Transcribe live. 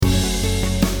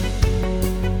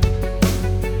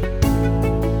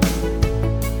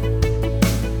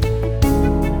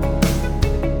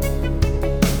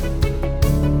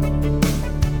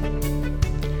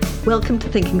Welcome to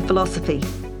Thinking Philosophy.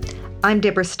 I'm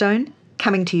Deborah Stone,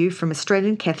 coming to you from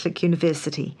Australian Catholic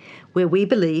University, where we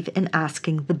believe in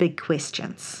asking the big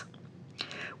questions.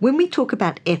 When we talk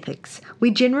about ethics, we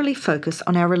generally focus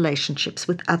on our relationships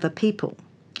with other people.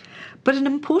 But an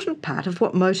important part of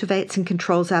what motivates and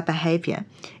controls our behaviour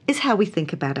is how we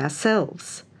think about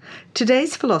ourselves.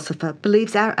 Today's philosopher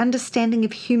believes our understanding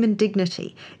of human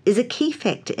dignity is a key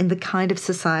factor in the kind of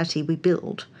society we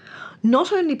build,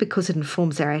 not only because it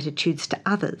informs our attitudes to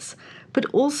others, but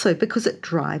also because it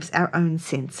drives our own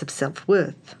sense of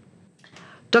self-worth.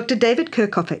 Dr. David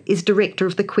Kirchhofer is Director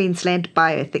of the Queensland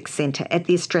Bioethics Centre at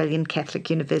the Australian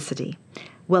Catholic University.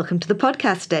 Welcome to the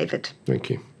podcast, David. Thank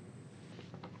you.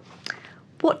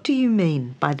 What do you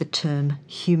mean by the term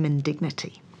human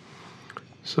dignity?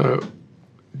 So,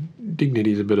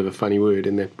 dignity is a bit of a funny word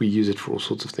in that we use it for all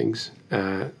sorts of things.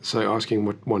 So asking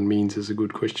what one means is a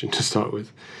good question to start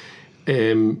with.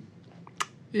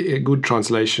 A good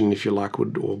translation, if you like, or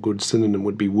good synonym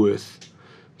would be worth.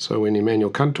 So when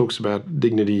Immanuel Kant talks about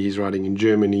dignity, he's writing in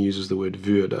German, he uses the word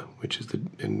Würde, which is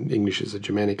in English is a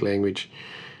Germanic language,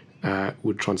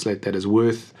 would translate that as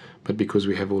worth. But because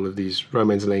we have all of these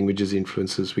Romance languages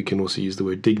influences, we can also use the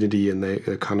word dignity, and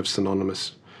they're kind of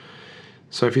synonymous.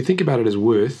 So if you think about it as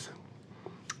worth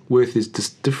is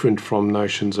just different from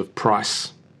notions of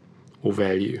price or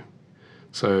value,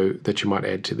 so that you might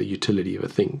add to the utility of a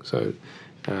thing. So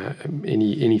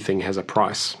anything has a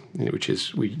price, which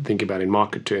is, we think about in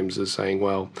market terms as saying,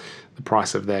 well, the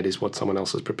price of that is what someone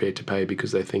else is prepared to pay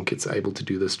because they think it's able to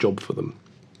do this job for them.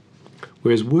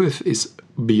 Whereas worth is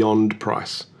beyond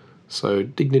price. So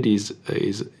dignity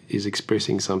is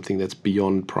expressing something that's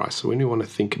beyond price. So when we want to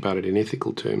think about it in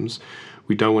ethical terms,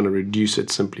 we don't want to reduce it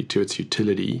simply to its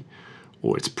utility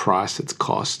or its price, its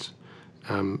cost.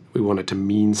 We want it to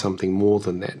mean something more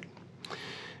than that.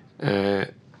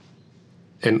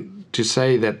 And to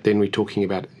say that then we're talking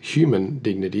about human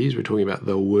dignities, we're talking about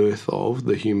the worth of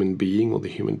the human being or the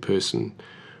human person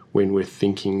when we're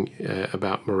thinking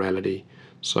about morality.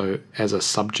 So as a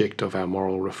subject of our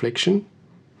moral reflection,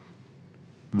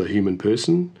 the human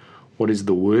person, what is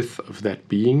the worth of that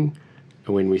being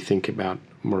when we think about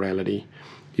morality?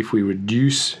 If we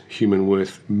reduce human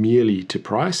worth merely to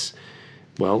price,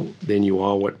 well, then you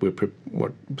are what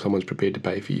someone's prepared to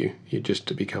pay for you. You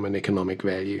just become an economic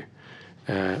value.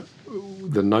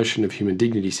 The notion of human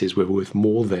dignity says we're worth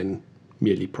more than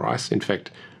merely price. In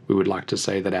fact, we would like to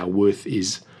say that our worth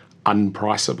is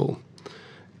unpriceable,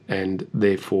 and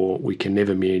therefore we can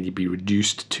never merely be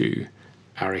reduced to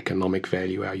our economic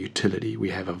value, our utility. We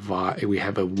have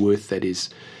a worth that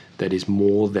is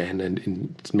more than,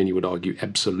 and many would argue,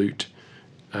 absolute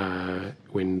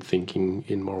when thinking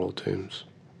in moral terms.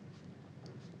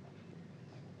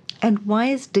 And why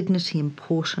is dignity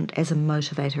important as a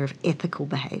motivator of ethical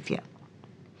behaviour?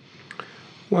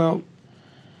 Well,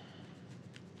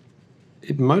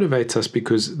 it motivates us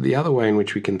because the other way in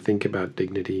which we can think about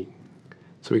dignity,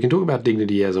 so we can talk about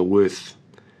dignity as a worth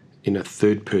in a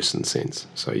third-person sense.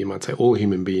 So you might say all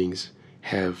human beings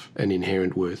have an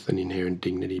inherent worth, an inherent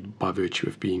dignity by virtue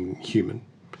of being human.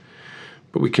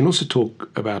 But we can also talk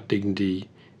about dignity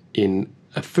in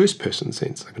a first-person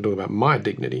sense. I can talk about my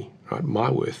dignity, right, my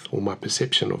worth, or my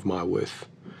perception of my worth.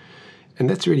 And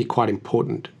that's really quite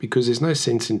important because there's no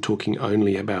sense in talking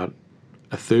only about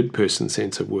a third-person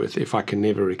sense of worth if I can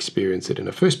never experience it in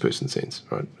a first-person sense,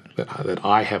 right, that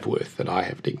I have worth, that I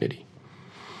have dignity.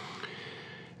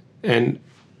 And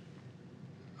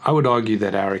I would argue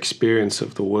that our experience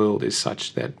of the world is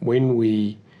such that when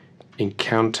we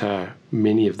encounter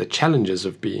many of the challenges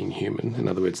of being human, in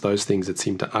other words, those things that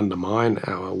seem to undermine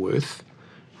our worth,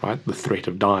 right, the threat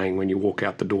of dying when you walk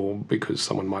out the door because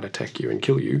someone might attack you and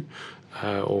kill you,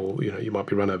 or you might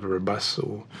be run over a bus,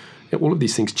 or all of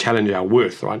these things challenge our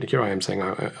worth, right? Here I am saying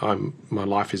my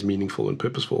life is meaningful and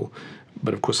purposeful,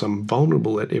 but of course I'm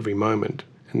vulnerable at every moment,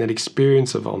 and that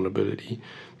experience of vulnerability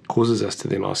causes us to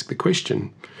then ask the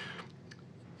question,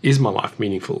 is my life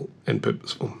meaningful and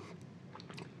purposeful?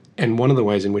 And one of the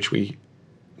ways in which we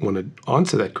want to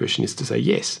answer that question is to say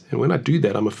yes. And when I do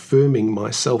that, I'm affirming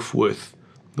my self-worth,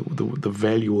 the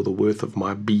value or the worth of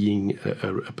my being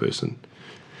a person.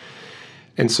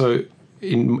 And so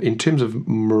in terms of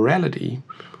morality,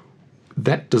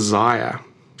 that desire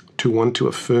to want to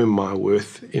affirm my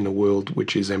worth in a world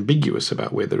which is ambiguous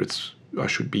about whether I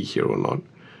should be here or not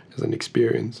as an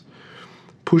experience,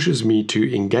 pushes me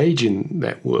to engage in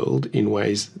that world in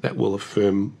ways that will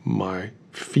affirm my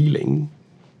feeling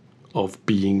of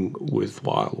being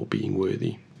worthwhile or being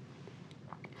worthy.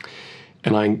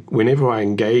 And whenever I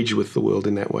engage with the world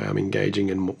in that way, I'm engaging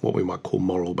in what we might call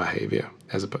moral behavior.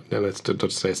 Now, that's not to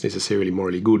say it's necessarily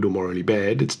morally good or morally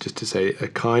bad. It's just to say a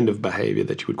kind of behavior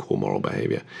that you would call moral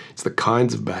behavior. It's the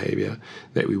kinds of behavior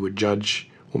that we would judge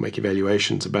or make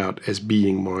evaluations about as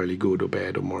being morally good or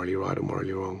bad or morally right or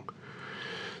morally wrong.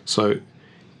 So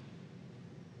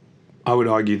I would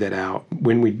argue that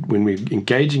when we're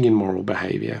engaging in moral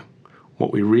behavior,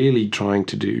 what we're really trying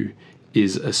to do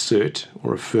is assert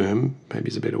or affirm, maybe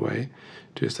is a better way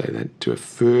to say that, to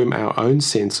affirm our own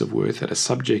sense of worth at a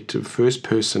subjective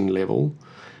first-person level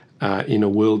in a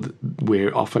world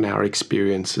where often our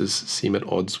experiences seem at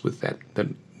odds with that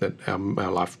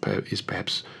our life is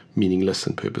perhaps meaningless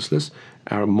and purposeless.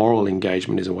 Our moral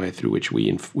engagement is a way through which we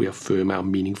affirm our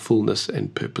meaningfulness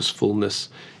and purposefulness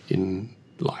in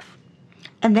life.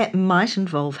 And that might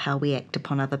involve how we act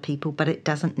upon other people, but it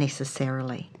doesn't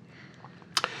necessarily.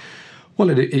 Well,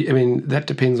 that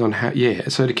depends on how. Yeah,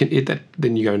 so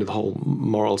then you go into the whole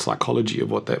moral psychology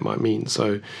of what that might mean.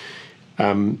 So,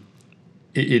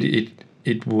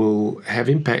 it will have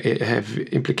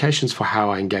implications for how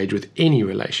I engage with any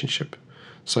relationship.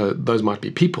 So those might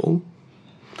be people,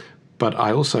 but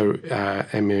I also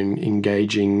am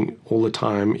engaging all the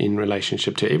time in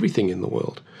relationship to everything in the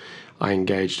world. I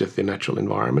engaged with the natural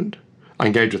environment. I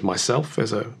engage with myself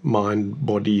as a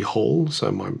mind-body whole.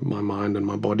 So my mind and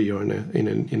my body are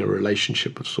in a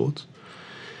relationship of sorts.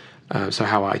 So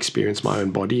how I experience my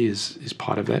own body is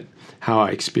part of that. How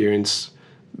I experience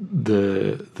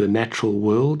the natural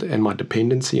world and my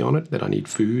dependency on it, that I need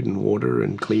food and water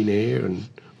and clean air and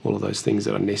all of those things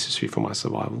that are necessary for my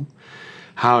survival.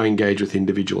 How I engage with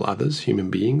individual others,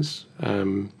 human beings.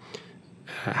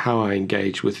 How I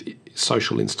engage with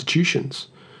social institutions.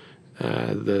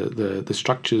 The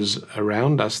structures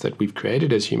around us that we've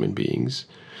created as human beings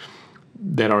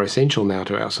that are essential now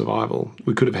to our survival.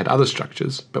 We could have had other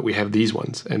structures, but we have these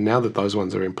ones. And now that those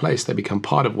ones are in place, they become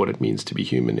part of what it means to be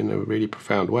human in a really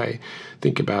profound way.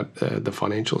 Think about the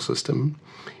financial system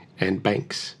and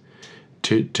banks.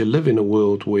 To live in a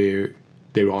world where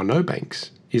there are no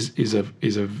banks is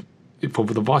for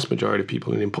the vast majority of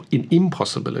people an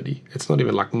impossibility. It's not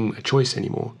even like a choice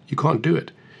anymore. You can't do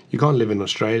it. You can't live in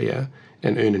Australia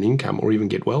and earn an income or even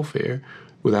get welfare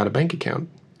without a bank account,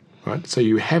 right? So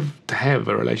you have to have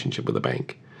a relationship with a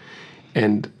bank.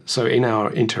 And so in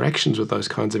our interactions with those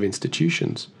kinds of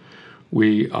institutions,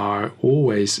 we are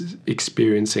always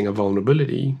experiencing a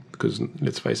vulnerability because,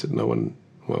 let's face it,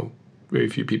 very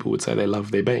few people would say they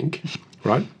love their bank,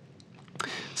 right?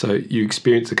 So you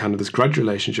experience a kind of this grudge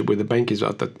relationship where the bank is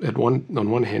on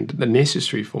one hand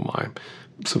necessary for my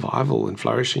survival and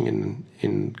flourishing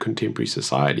in contemporary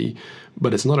society,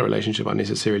 but it's not a relationship I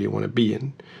necessarily want to be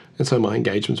in. And so my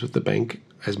engagements with the bank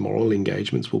as moral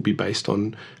engagements will be based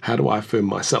on how do I affirm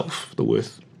myself, the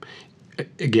worth,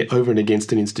 over and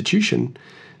against an institution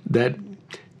that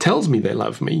tells me they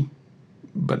love me,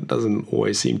 but doesn't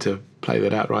always seem to play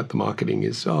that out, right? The marketing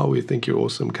is, we think you're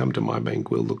awesome, come to my bank,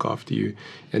 we'll look after you.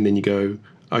 And then you go,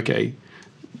 okay,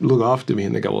 look after me.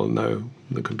 And they go, well, no,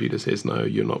 the computer says, no,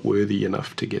 you're not worthy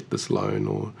enough to get this loan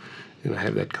or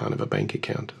have that kind of a bank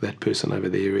account. That person over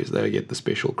there they get the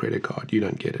special credit card. You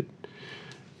don't get it.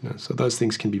 So those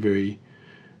things can be very,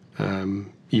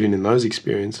 even in those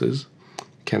experiences,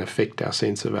 can affect our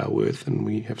sense of our worth, and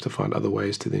we have to find other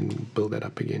ways to then build that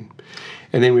up again.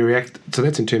 And then we react. So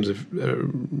that's in terms of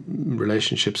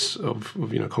relationships of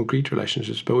concrete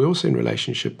relationships, but we're also in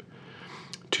relationship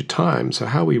to time. So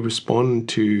how we respond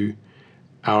to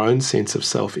our own sense of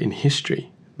self in history,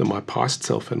 my past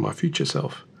self and my future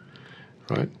self,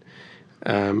 right?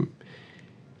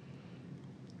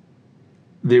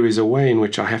 There is a way in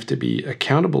which I have to be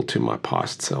accountable to my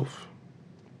past self,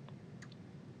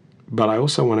 but I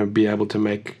also want to be able to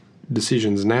make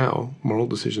decisions now, moral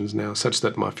decisions now, such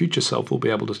that my future self will be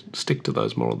able to stick to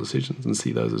those moral decisions and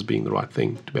see those as being the right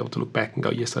thing, to be able to look back and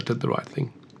go, yes, I did the right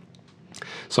thing.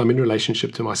 So I'm in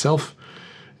relationship to myself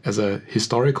as a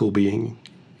historical being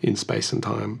in space and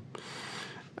time.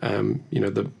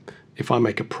 If I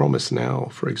make a promise now,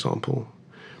 for example,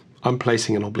 I'm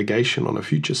placing an obligation on a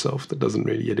future self that doesn't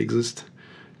really yet exist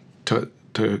to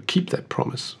keep that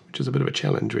promise, which is a bit of a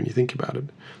challenge when you think about it.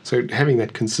 So having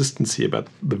that consistency about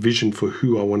the vision for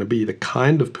who I want to be, the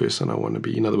kind of person I want to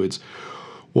be, in other words,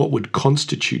 what would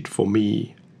constitute for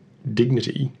me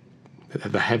dignity,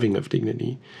 the having of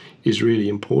dignity, is really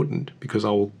important because I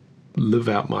will live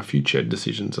out my future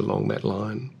decisions along that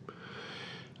line.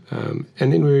 And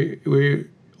then we're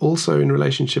also in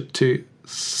relationship to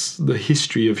the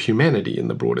history of humanity in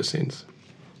the broader sense,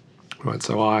 right?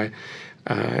 So I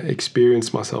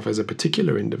experience myself as a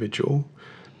particular individual,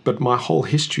 But my whole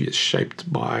history is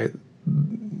shaped by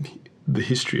the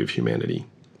history of humanity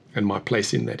and my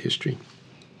place in that history.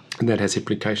 And that has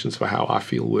implications for how I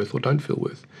feel worth or don't feel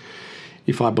worth.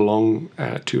 If I belong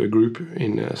to a group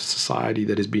in a society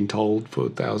that has been told for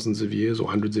thousands of years or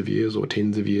hundreds of years or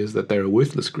tens of years that they're a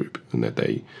worthless group and that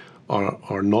they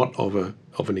are not of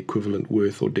an equivalent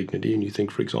worth or dignity, and you think,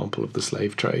 for example, of the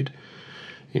slave trade,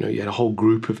 you had a whole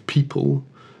group of people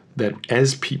that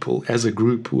as a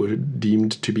group, were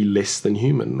deemed to be less than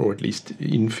human, or at least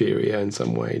inferior in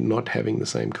some way, not having the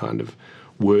same kind of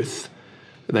worth.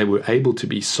 They were able to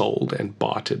be sold and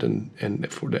bartered,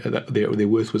 and for their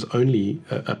worth was only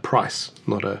a price,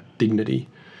 not a dignity.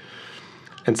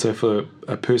 And so for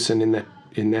a person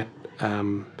in that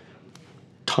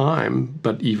time,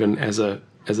 but even as a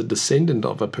descendant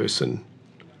of a person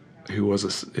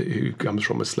who comes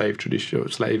from a slave tradition, or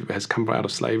has come out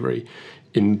of slavery,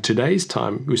 in today's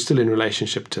time, we're still in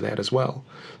relationship to that as well.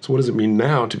 So what does it mean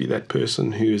now to be that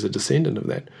person who is a descendant of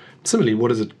that? Similarly, what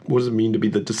does it mean to be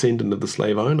the descendant of the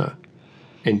slave owner,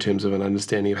 in terms of an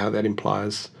understanding of how that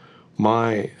implies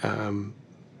my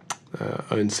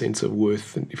own sense of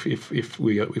worth? And if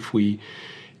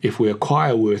we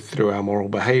acquire worth through our moral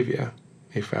behaviour,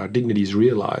 if our dignity is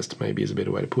realised, maybe is a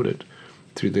better way to put it,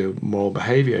 through the moral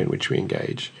behaviour in which we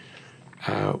engage,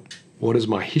 what does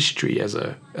my history as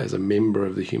a member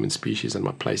of the human species and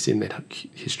my place in that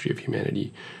history of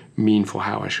humanity mean for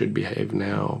how I should behave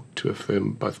now to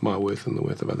affirm both my worth and the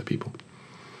worth of other people?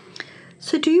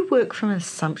 So do you work from an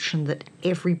assumption that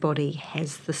everybody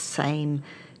has the same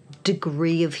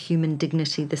degree of human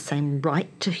dignity, the same right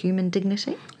to human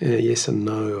dignity? Yes and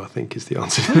no, I think, is the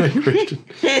answer to that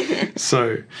question.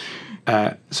 So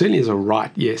certainly as a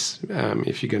right, yes.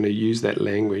 If you're going to use that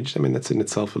language, that's in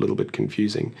itself a little bit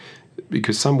confusing,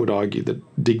 because some would argue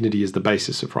that dignity is the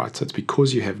basis of rights. So it's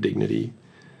because you have dignity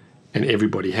and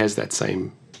everybody has that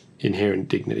same inherent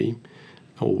dignity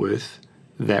or worth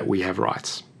that we have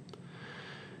rights.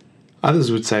 Others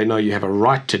would say, no, you have a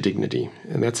right to dignity,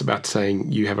 and that's about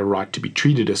saying you have a right to be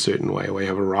treated a certain way, or you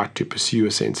have a right to pursue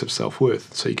a sense of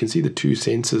self-worth. So you can see the two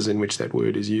senses in which that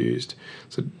word is used.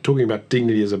 So talking about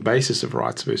dignity as a basis of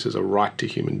rights versus a right to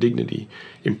human dignity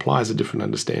implies a different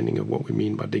understanding of what we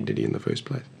mean by dignity in the first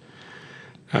place.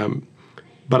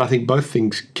 But I think both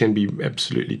things can be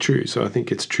absolutely true. So I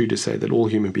think it's true to say that all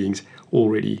human beings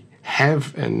already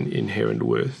have an inherent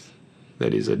worth,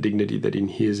 that is a dignity that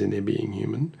inheres in their being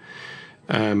human,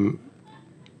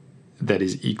 that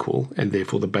is equal, and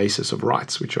therefore the basis of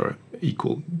rights, which are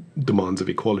equal demands of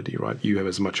equality, right? You have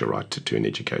as much a right to an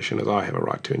education as I have a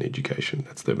right to an education.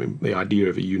 That's the idea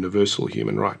of a universal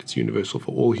human right. It's universal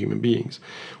for all human beings.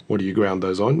 What do you ground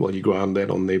those on? Well, you ground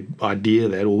that on the idea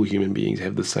that all human beings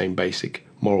have the same basic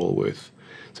moral worth.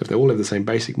 So if they all have the same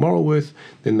basic moral worth,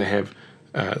 then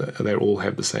they all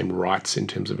have the same rights in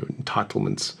terms of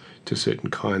entitlements to certain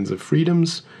kinds of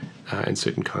freedoms and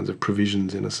certain kinds of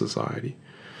provisions in a society.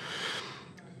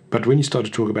 But when you start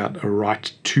to talk about a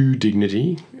right to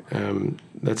dignity,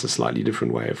 that's a slightly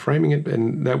different way of framing it,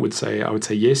 and I would say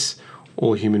yes,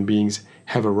 all human beings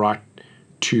have a right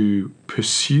to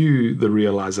pursue the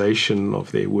realization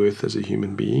of their worth as a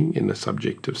human being in a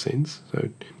subjective sense, so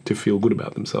to feel good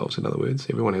about themselves, in other words.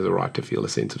 Everyone has a right to feel a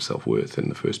sense of self-worth in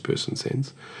the first person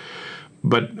sense.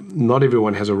 But not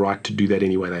everyone has a right to do that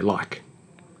any way they like.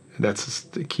 That's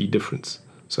the key difference.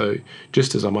 So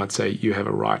just as I might say you have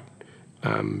a right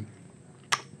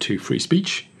to free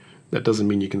speech, that doesn't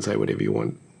mean you can say whatever you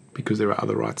want, because there are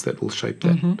other rights that will shape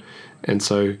that. Mm-hmm. And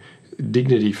so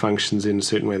dignity functions in a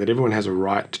certain way that everyone has a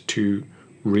right to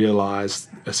realize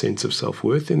a sense of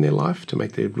self-worth in their life, to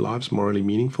make their lives morally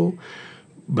meaningful,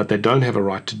 but they don't have a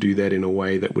right to do that in a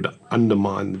way that would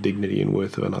undermine the dignity and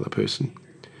worth of another person.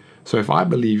 So if I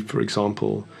believe, for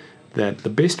example, that the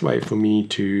best way for me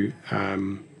to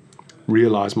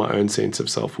realize my own sense of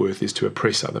self-worth is to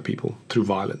oppress other people through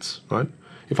violence, right?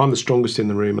 If I'm the strongest in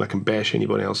the room and I can bash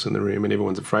anybody else in the room and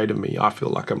everyone's afraid of me, I feel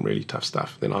like I'm really tough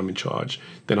stuff. Then I'm in charge.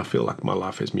 Then I feel like my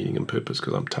life has meaning and purpose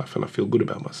because I'm tough and I feel good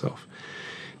about myself.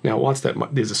 Now, whilst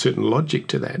there's a certain logic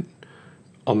to that,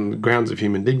 on the grounds of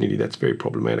human dignity, that's very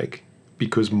problematic,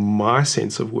 because my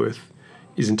sense of worth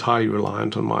is entirely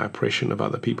reliant on my oppression of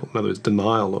other people. In other words,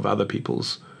 denial of other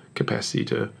people's capacity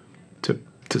to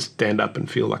stand up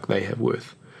and feel like they have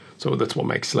worth. So that's what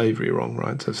makes slavery wrong,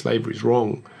 right? So slavery is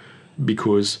wrong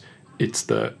because it's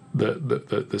the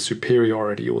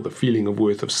superiority or the feeling of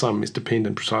worth of some is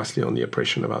dependent precisely on the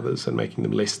oppression of others and making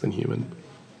them less than human.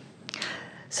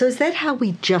 So is that how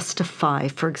we justify,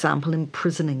 for example,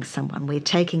 imprisoning someone? We're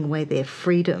taking away their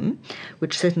freedom,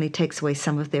 which certainly takes away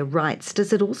some of their rights.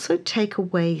 Does it also take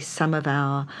away some of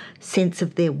our sense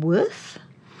of their worth?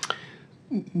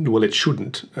 Well, it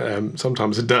shouldn't.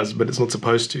 Sometimes it does, but it's not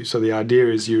supposed to. So the idea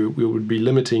is we would be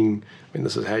limiting. I mean,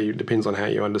 this is depends on how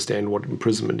you understand what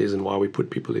imprisonment is and why we put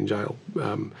people in jail.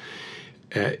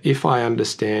 If I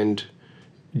understand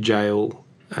jail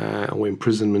or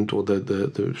imprisonment, or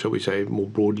the shall we say, more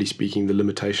broadly speaking, the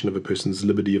limitation of a person's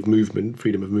liberty of movement,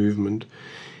 freedom of movement,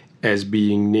 as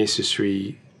being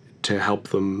necessary to help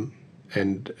them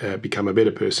and become a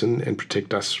better person and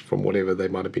protect us from whatever they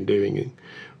might have been doing,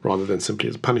 rather than simply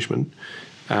as a punishment,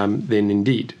 then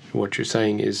indeed what you're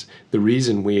saying is the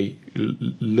reason we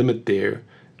limit their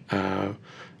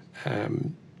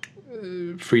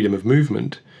freedom of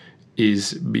movement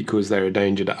is because they're a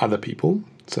danger to other people,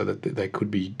 so that they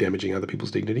could be damaging other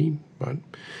people's dignity, right?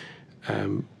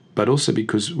 But also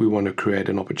because we want to create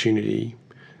an opportunity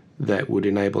that would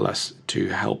enable us to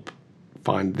help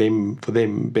find for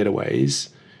them better ways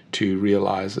to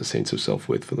realize a sense of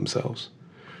self-worth for themselves,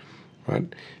 right?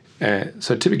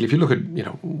 So typically, if you look at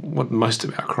what most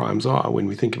of our crimes are, when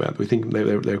we think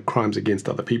they're crimes against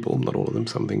other people. Not all of them.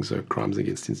 Some things are crimes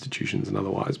against institutions and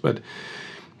otherwise. But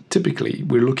typically,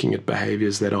 we're looking at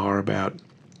behaviours that are about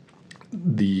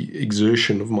the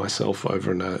exertion of myself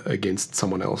over and against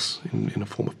someone else in a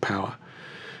form of power.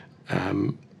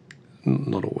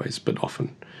 Not always, but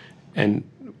often. And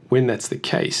when that's the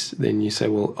case, then you say,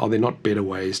 well, are there not better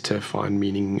ways to find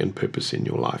meaning and purpose in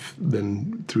your life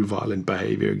than through violent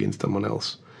behavior against someone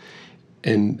else?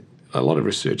 And a lot of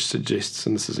research suggests,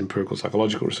 and this is empirical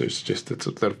psychological research, suggests that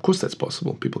of course that's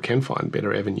possible. People can find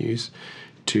better avenues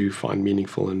to find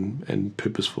meaningful and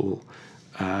purposeful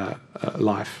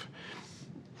life.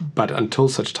 But until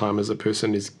such time as a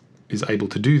person is able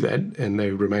to do that and they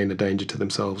remain a danger to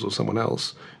themselves or someone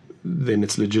else, then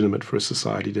it's legitimate for a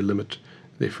society to limit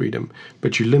their freedom.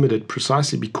 But you limit it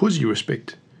precisely because you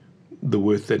respect the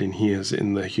worth that inheres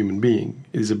in the human being.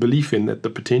 It is a belief in that the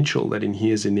potential that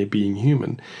inheres in their being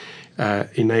human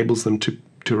enables them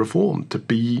to reform, to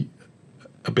be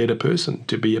a better person,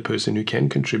 to be a person who can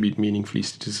contribute meaningfully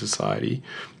to society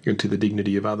and to the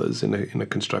dignity of others in a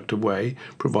constructive way,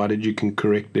 provided you can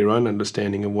correct their own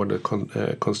understanding of what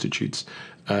constitutes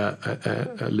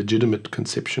a legitimate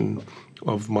conception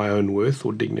of my own worth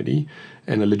or dignity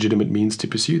and a legitimate means to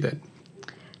pursue that.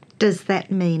 Does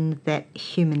that mean that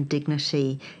human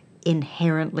dignity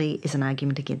inherently is an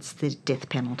argument against the death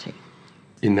penalty?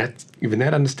 In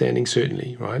that understanding,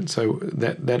 certainly, right? So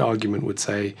that argument would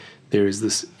say there is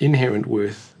this inherent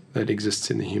worth that exists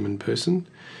in the human person.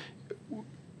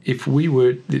 If we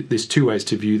were, there's two ways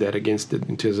to view that against it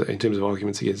in terms of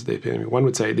arguments against the death penalty. One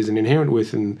would say there's an inherent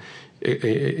worth in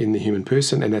the human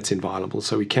person, and that's inviolable.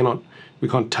 So we can't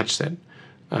touch that.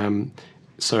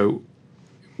 So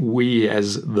we,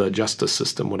 as the justice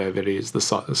system, whatever it is, the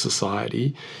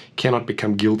society, cannot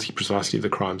become guilty precisely of the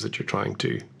crimes that you're trying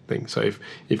to think. So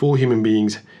if all human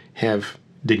beings have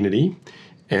dignity,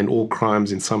 and all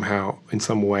crimes in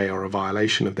some way are a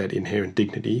violation of that inherent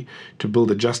dignity, to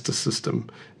build a justice system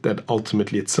that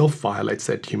ultimately itself violates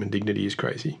that human dignity is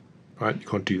crazy, right? You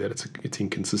can't do that. It's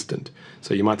inconsistent.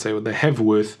 So you might say, well, they have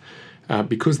worth.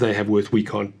 Because they have worth, we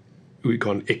can't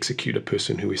execute a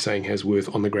person who we're saying has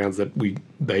worth on the grounds that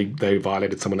they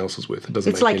violated someone else's worth. It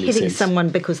doesn't make any sense. It's like hitting someone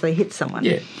because they hit someone.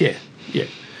 Yeah.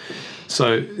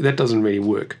 So that doesn't really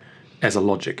work as a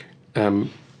logic.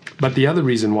 But the other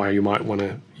reason why you might want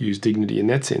to use dignity in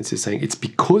that sense is saying it's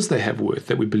because they have worth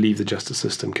that we believe the justice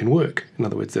system can work. In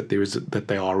other words, that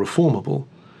they are reformable.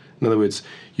 In other words,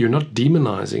 you're not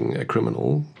demonizing a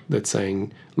criminal that's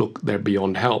saying, look, they're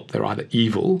beyond help. They're either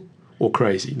evil or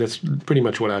crazy. That's pretty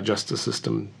much what our justice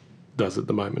system does at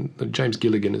the moment. James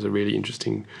Gilligan is a really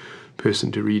interesting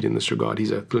person to read in this regard.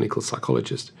 He's a clinical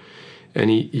psychologist. And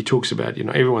he talks about,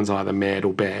 everyone's either mad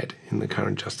or bad in the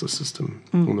current justice system,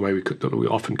 in the way we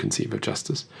often conceive of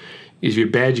justice. If you're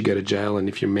bad, you go to jail, and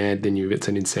if you're mad, then it's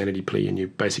an insanity plea, and you're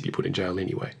basically put in jail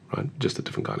anyway, right? Just a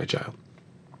different kind of jail.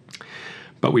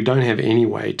 But we don't have any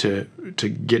way to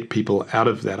get people out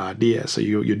of that idea. So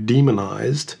you're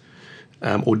demonized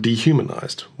or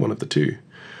dehumanized, one of the two.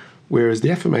 Whereas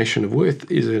the affirmation of worth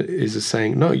is a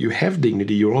saying, no, you have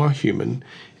dignity, you are human,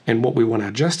 and what we want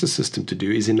our justice system to do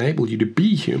is enable you to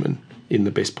be human in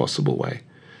the best possible way.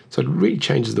 So it really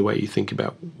changes the way you think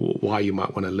about why you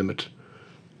might want to limit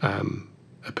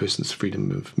a person's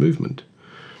freedom of movement.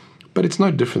 But it's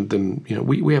no different than,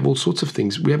 we have all sorts of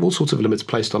things. We have all sorts of limits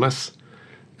placed on us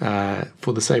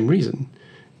for the same reason.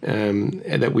 and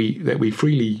that we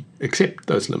freely accept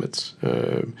those limits.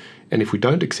 And if we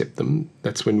don't accept them,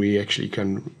 that's when we actually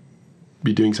can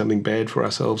be doing something bad for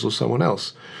ourselves or someone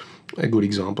else. A good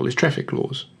example is traffic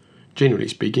laws. Generally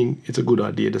speaking, it's a good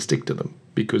idea to stick to them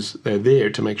because they're there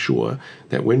to make sure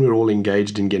that when we're all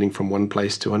engaged in getting from one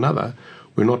place to another,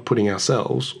 we're not putting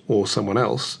ourselves or someone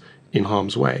else in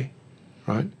harm's way,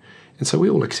 right? And so we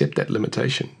all accept that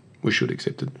limitation. We should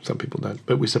accept it. Some people don't.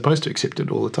 But we're supposed to accept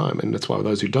it all the time. And that's why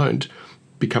those who don't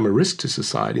become a risk to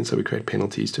society. And so we create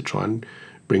penalties to try and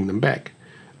bring them back.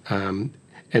 And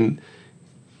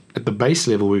at the base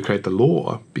level, we create the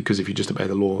law because if you just obey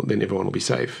the law, then everyone will be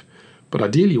safe. But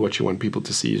ideally, what you want people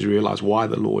to see is realize why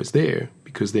the law is there,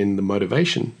 because then the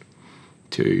motivation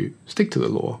to stick to the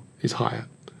law is higher.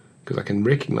 Because I can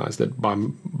recognize that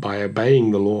by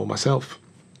obeying the law myself,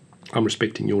 I'm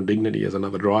respecting your dignity as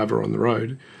another driver on the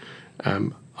road.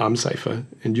 I'm safer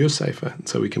and you're safer. And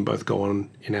so we can both go on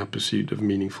in our pursuit of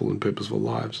meaningful and purposeful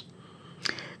lives.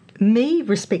 Me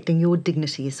respecting your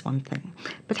dignity is one thing,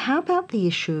 but how about the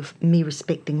issue of me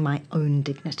respecting my own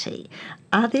dignity?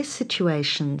 Are there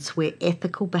situations where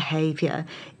ethical behaviour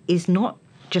is not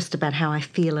just about how I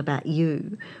feel about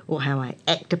you or how I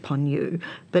act upon you,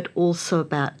 but also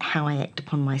about how I act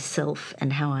upon myself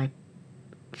and how I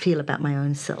feel about my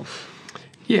own self?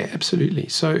 Yeah, absolutely.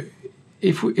 So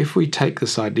if we take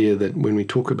this idea that when we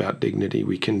talk about dignity,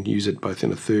 we can use it both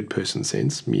in a third-person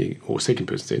sense, me, or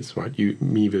second-person sense, right? You,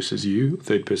 me versus you,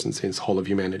 third-person sense, whole of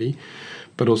humanity,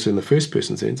 but also in the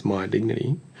first-person sense, my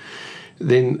dignity,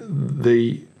 then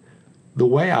the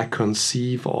way I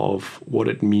conceive of what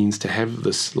it means to have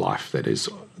this life that is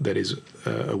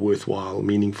a worthwhile,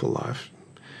 meaningful life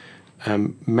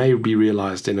may be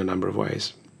realized in a number of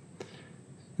ways.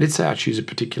 Let's say I choose a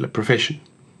particular profession,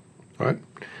 right?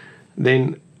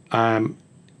 Then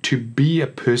to be a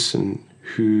person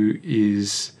who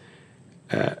is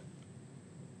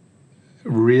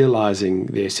realizing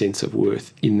their sense of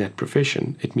worth in that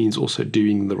profession, it means also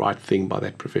doing the right thing by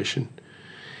that profession.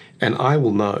 And I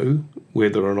will know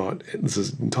whether or not, this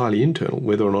is entirely internal,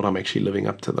 whether or not I'm actually living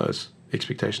up to those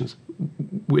expectations,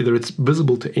 whether it's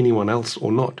visible to anyone else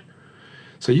or not.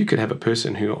 So you could have a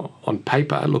person who on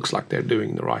paper looks like they're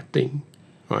doing the right thing,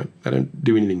 right? They don't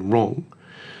do anything wrong.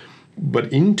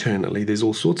 But internally, there's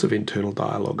all sorts of internal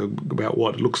dialogue about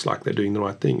what it looks like they're doing the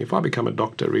right thing. If I become a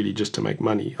doctor really just to make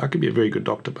money, I could be a very good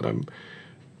doctor, but I'm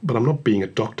not being a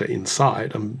doctor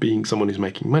inside. I'm being someone who's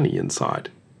making money inside.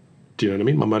 Do you know what I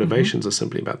mean? My motivations are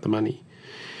simply about the money.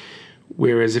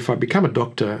 Whereas if I become a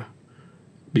doctor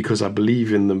because I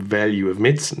believe in the value of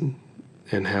medicine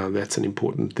and how that's an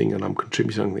important thing and I'm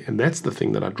contributing, and that's the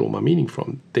thing that I draw my meaning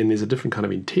from, then there's a different kind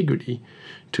of integrity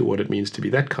to what it means to be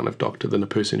that kind of doctor than a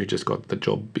person who just got the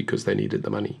job because they needed the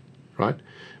money, right?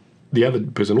 The other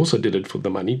person also did it for the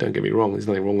money, don't get me wrong, there's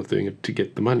nothing wrong with doing it to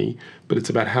get the money, but it's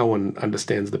about how one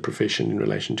understands the profession in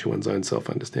relation to one's own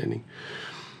self-understanding.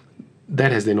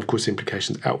 That has then, of course,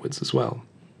 implications outwards as well,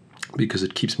 because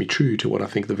it keeps me true to what I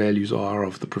think the values are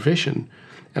of the profession,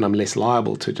 and I'm less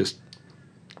liable to just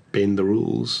bend the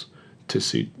rules to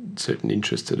suit certain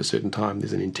interests at a certain time.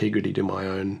 There's an integrity to my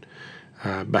own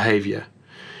behaviour.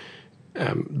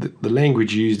 The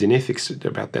language used in ethics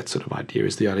about that sort of idea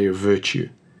is the idea of virtue,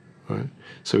 right?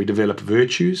 So we develop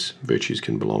virtues. Virtues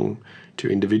can belong to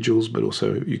individuals, but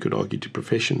also you could argue to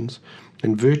professions.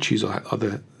 And virtues are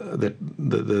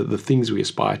the things we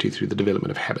aspire to through the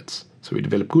development of habits. So we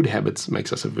develop good habits,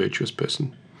 makes us a virtuous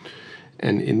person.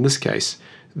 And in this case,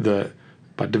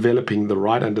 by developing the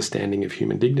right understanding of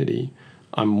human dignity,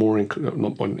 I'm more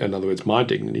in other words, my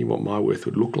dignity, what my worth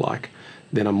would look like,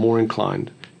 then I'm more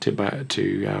inclined to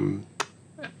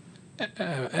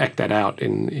act that out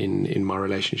in my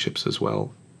relationships as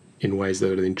well, in ways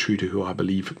that are then true to who I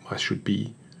believe I should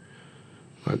be.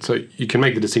 Right? So you can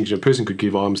make the distinction: a person could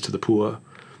give alms to the poor,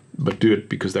 but do it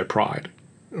because they're pride,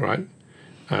 right?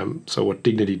 So what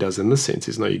dignity does in this sense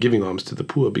is, no, you're giving alms to the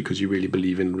poor because you really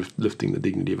believe in lifting the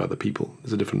dignity of other people.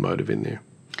 There's a different motive in there.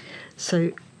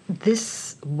 So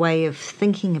this way of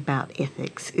thinking about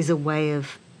ethics is a way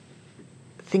of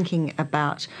thinking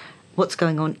about what's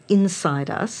going on inside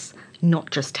us,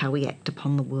 not just how we act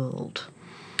upon the world.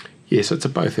 Yeah, so it's a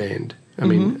both and. I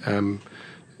mean,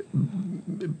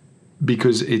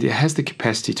 because it has the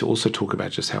capacity to also talk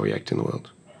about just how we act in the world,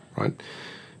 right?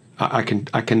 I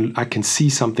can see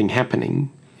something happening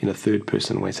in a third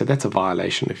person way. So that's a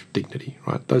violation of dignity,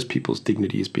 right? Those people's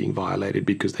dignity is being violated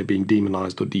because they're being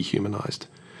demonized or dehumanized.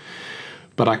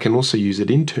 But I can also use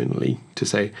it internally to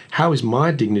say, how is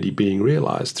my dignity being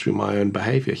realized through my own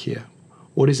behavior here?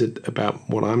 What is it about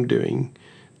what I'm doing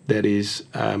that is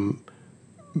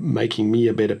making me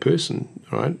a better person,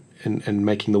 right? And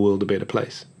making the world a better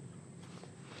place.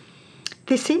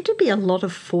 There seem to be a lot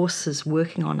of forces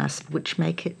working on us which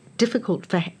make it difficult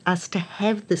for us to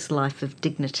have this life of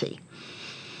dignity.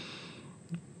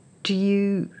 Do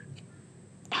you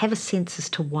have a sense as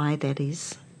to why that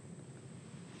is?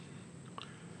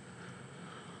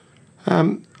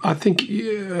 I think,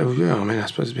 I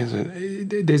suppose it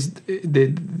depends.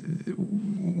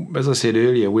 As I said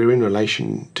earlier, we're in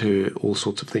relation to all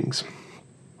sorts of things.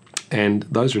 And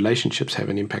those relationships have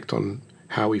an impact on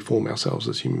how we form ourselves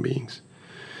as human beings.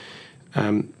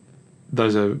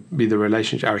 Those are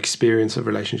our experience of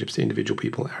relationships to individual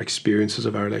people, our experiences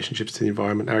of our relationships to the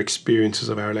environment, our experiences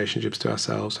of our relationships to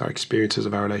ourselves, our experiences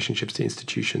of our relationships to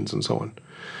institutions, and so on.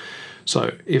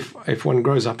 So if one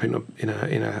grows up in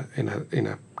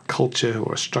a culture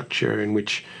or a structure in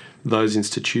which those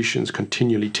institutions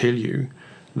continually tell you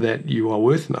that you are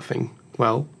worth nothing,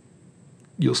 well,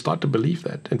 you'll start to believe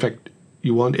that. In fact,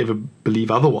 you won't ever believe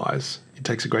otherwise. It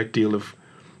takes a great deal of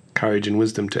courage and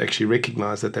wisdom to actually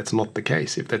recognize that that's not the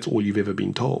case, if that's all you've ever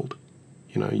been told.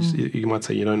 You might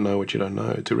say you don't know what you don't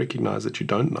know. To recognize that you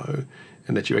don't know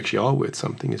and that you actually are worth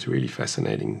something is a really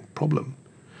fascinating problem.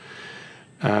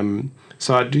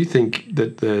 So I do think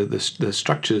that the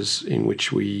structures in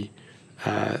which we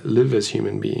live as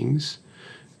human beings,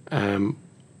 it's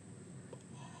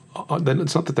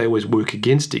not that they always work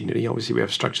against dignity. Obviously, we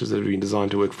have structures that have been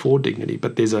designed to work for dignity,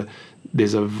 but there's a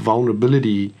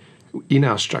vulnerability in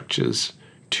our structures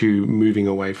to moving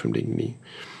away from dignity.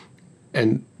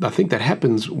 And I think that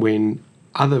happens when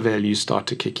other values start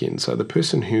to kick in. So the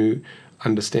person who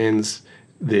understands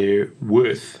their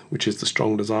worth, which is the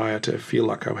strong desire to feel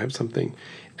like I have something,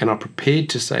 and are prepared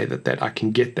to say that I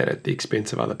can get that at the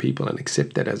expense of other people and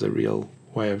accept that as a real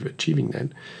way of achieving that,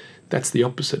 that's the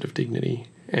opposite of dignity.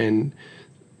 And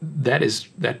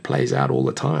that plays out all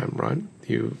the time, right?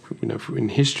 In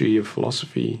history of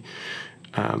philosophy,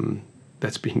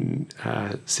 that's been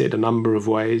said a number of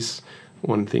ways.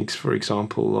 One thinks, for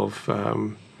example, of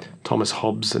Thomas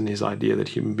Hobbes and his idea that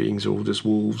human beings are all just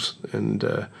wolves, and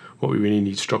what we really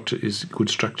need is good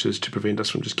structures to prevent us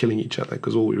from just killing each other,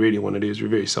 because all we really want to do is we're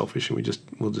very selfish and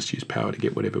we'll just use power to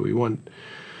get whatever we want.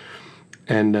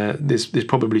 And there's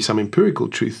probably some empirical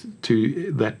truth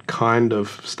to that kind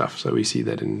of stuff. So we see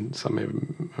that in some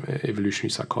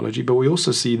evolutionary psychology, but we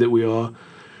also see that we are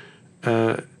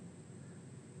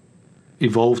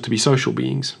evolved to be social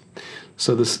beings.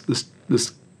 So this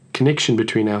connection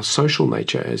between our social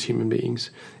nature as human beings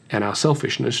and our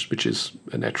selfishness, which is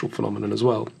a natural phenomenon as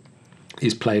well,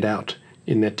 is played out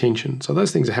in that tension. So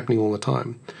those things are happening all the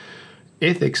time.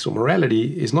 Ethics or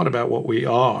morality is not about what we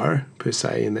are, per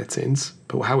se, in that sense,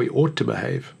 but how we ought to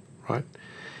behave, right?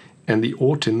 And the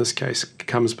ought in this case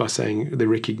comes by saying the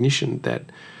recognition that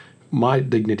my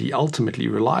dignity ultimately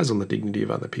relies on the dignity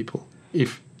of other people.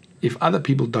 If other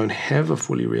people don't have a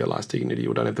fully realized dignity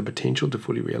or don't have the potential to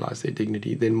fully realize their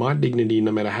dignity, then my dignity,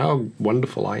 no matter how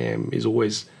wonderful I am, is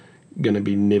always going to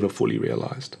be never fully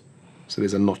realized. So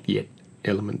there's a not yet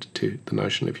element to the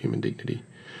notion of human dignity.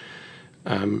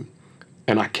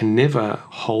 And I can never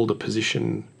hold a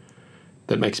position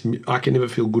that I can never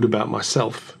feel good about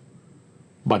myself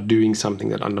by doing something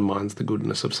that undermines the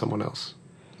goodness of someone else,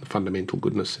 the fundamental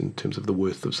goodness in terms of the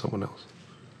worth of someone else.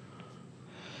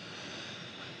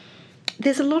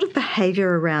 There's a lot of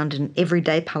behaviour around in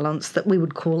everyday parlance that we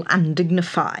would call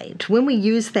undignified. When we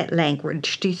use that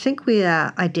language, do you think we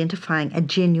are identifying a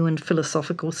genuine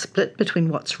philosophical split between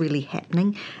what's really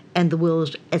happening and the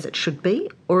world as it should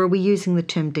be, or are we using the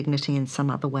term dignity in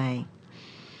some other way?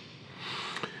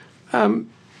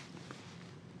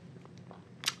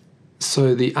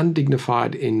 So the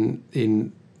undignified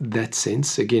in that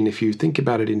sense, again, if you think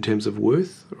about it in terms of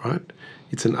worth, right?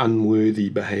 It's an unworthy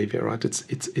behaviour, right?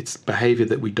 It's behaviour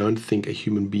that we don't think a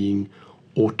human being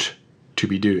ought to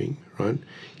be doing, right?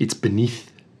 It's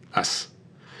beneath us.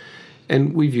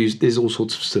 And there's all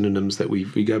sorts of synonyms that we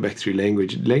go back through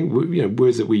language.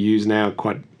 Words that we use now are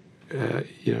quite,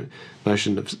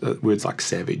 notion of words like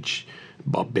savage,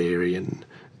 barbarian,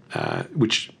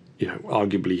 which,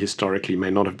 arguably historically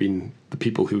may not have been the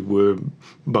people who were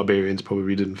barbarians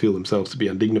probably didn't feel themselves to be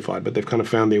undignified, but they've kind of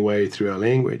found their way through our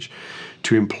language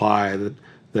to imply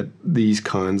that these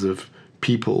kinds of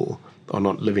people are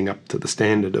not living up to the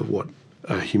standard of what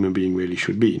a human being really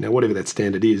should be. Now, whatever that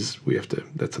standard is,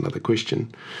 that's another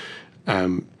question.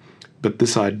 But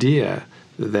this idea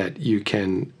that you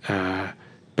can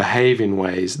behave in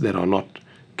ways that are not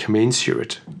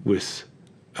commensurate with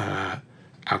our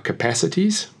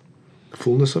capacities, the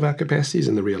fullness of our capacities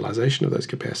and the realization of those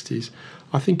capacities,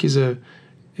 I think is a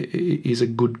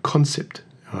good concept,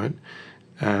 right?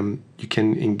 you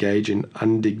can engage in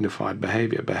undignified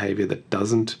behavior that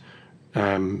doesn't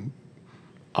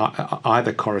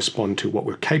either correspond to what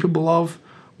we're capable of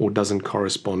or doesn't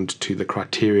correspond to the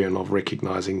criterion of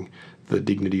recognizing the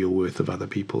dignity or worth of other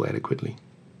people adequately.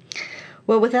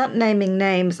 Well, without naming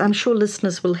names, I'm sure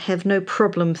listeners will have no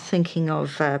problem thinking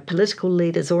of political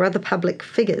leaders or other public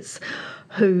figures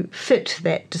who fit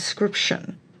that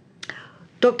description.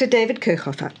 Dr. David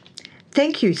Kirchhofer,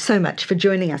 thank you so much for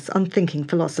joining us on Thinking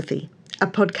Philosophy, a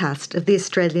podcast of the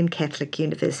Australian Catholic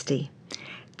University.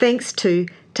 Thanks to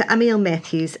Amiel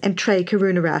Matthews and Trey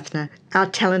Karunaratne, our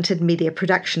talented media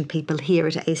production people here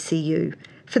at ACU,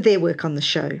 for their work on the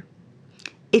show.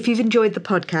 If you've enjoyed the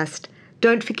podcast,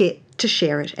 don't forget to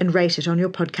share it and rate it on your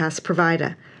podcast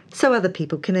provider so other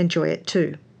people can enjoy it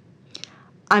too.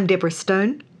 I'm Deborah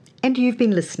Stone, and you've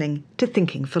been listening to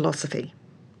Thinking Philosophy.